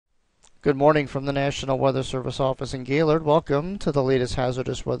Good morning from the National Weather Service office in Gaylord. Welcome to the latest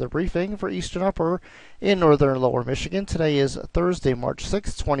hazardous weather briefing for eastern upper and northern lower Michigan. Today is Thursday, March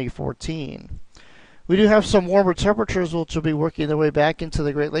 6, 2014. We do have some warmer temperatures which will be working their way back into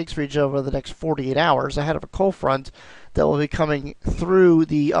the Great Lakes region over the next 48 hours ahead of a cold front that will be coming through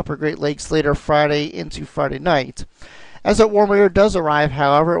the upper Great Lakes later Friday into Friday night. As that warmer air does arrive,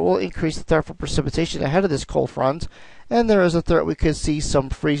 however, it will increase the threat for precipitation ahead of this cold front, and there is a threat we could see some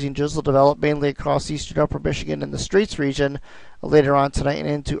freezing drizzle develop mainly across eastern upper Michigan and the Straits region later on tonight and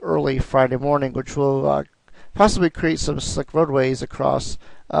into early Friday morning, which will possibly create some slick roadways across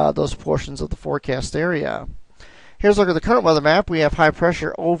those portions of the forecast area. Here's a look at the current weather map. We have high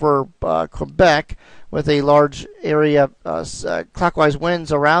pressure over Quebec with a large area clockwise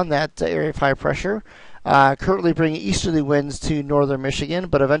winds around that area of high pressure. Currently bringing easterly winds to northern Michigan,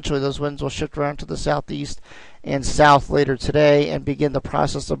 but eventually those winds will shift around to the southeast and south later today and begin the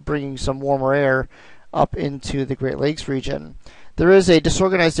process of bringing some warmer air up into the Great Lakes region. There is a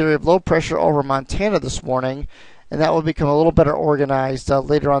disorganized area of low pressure over Montana this morning, and that will become a little better organized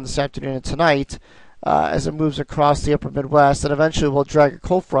later on this afternoon and tonight as it moves across the upper Midwest, and eventually will drag a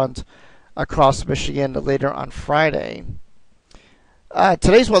cold front across Michigan later on Friday.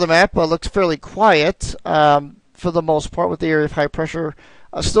 Today's weather map looks fairly quiet for the most part, with the area of high pressure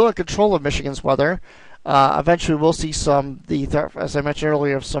still in control of Michigan's weather. Eventually, we'll see as I mentioned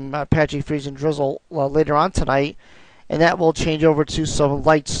earlier, of some patchy freezing drizzle later on tonight, and that will change over to some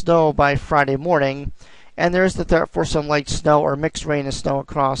light snow by Friday morning. And there is the threat for some light snow or mixed rain and snow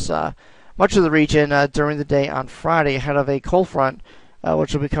across much of the region during the day on Friday ahead of a cold front,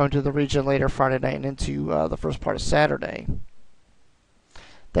 which will be coming to the region later Friday night and into the first part of Saturday.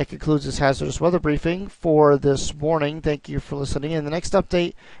 That concludes this hazardous weather briefing for this morning. Thank you for listening, and the next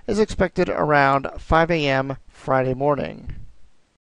update is expected around 5 a.m. Friday morning.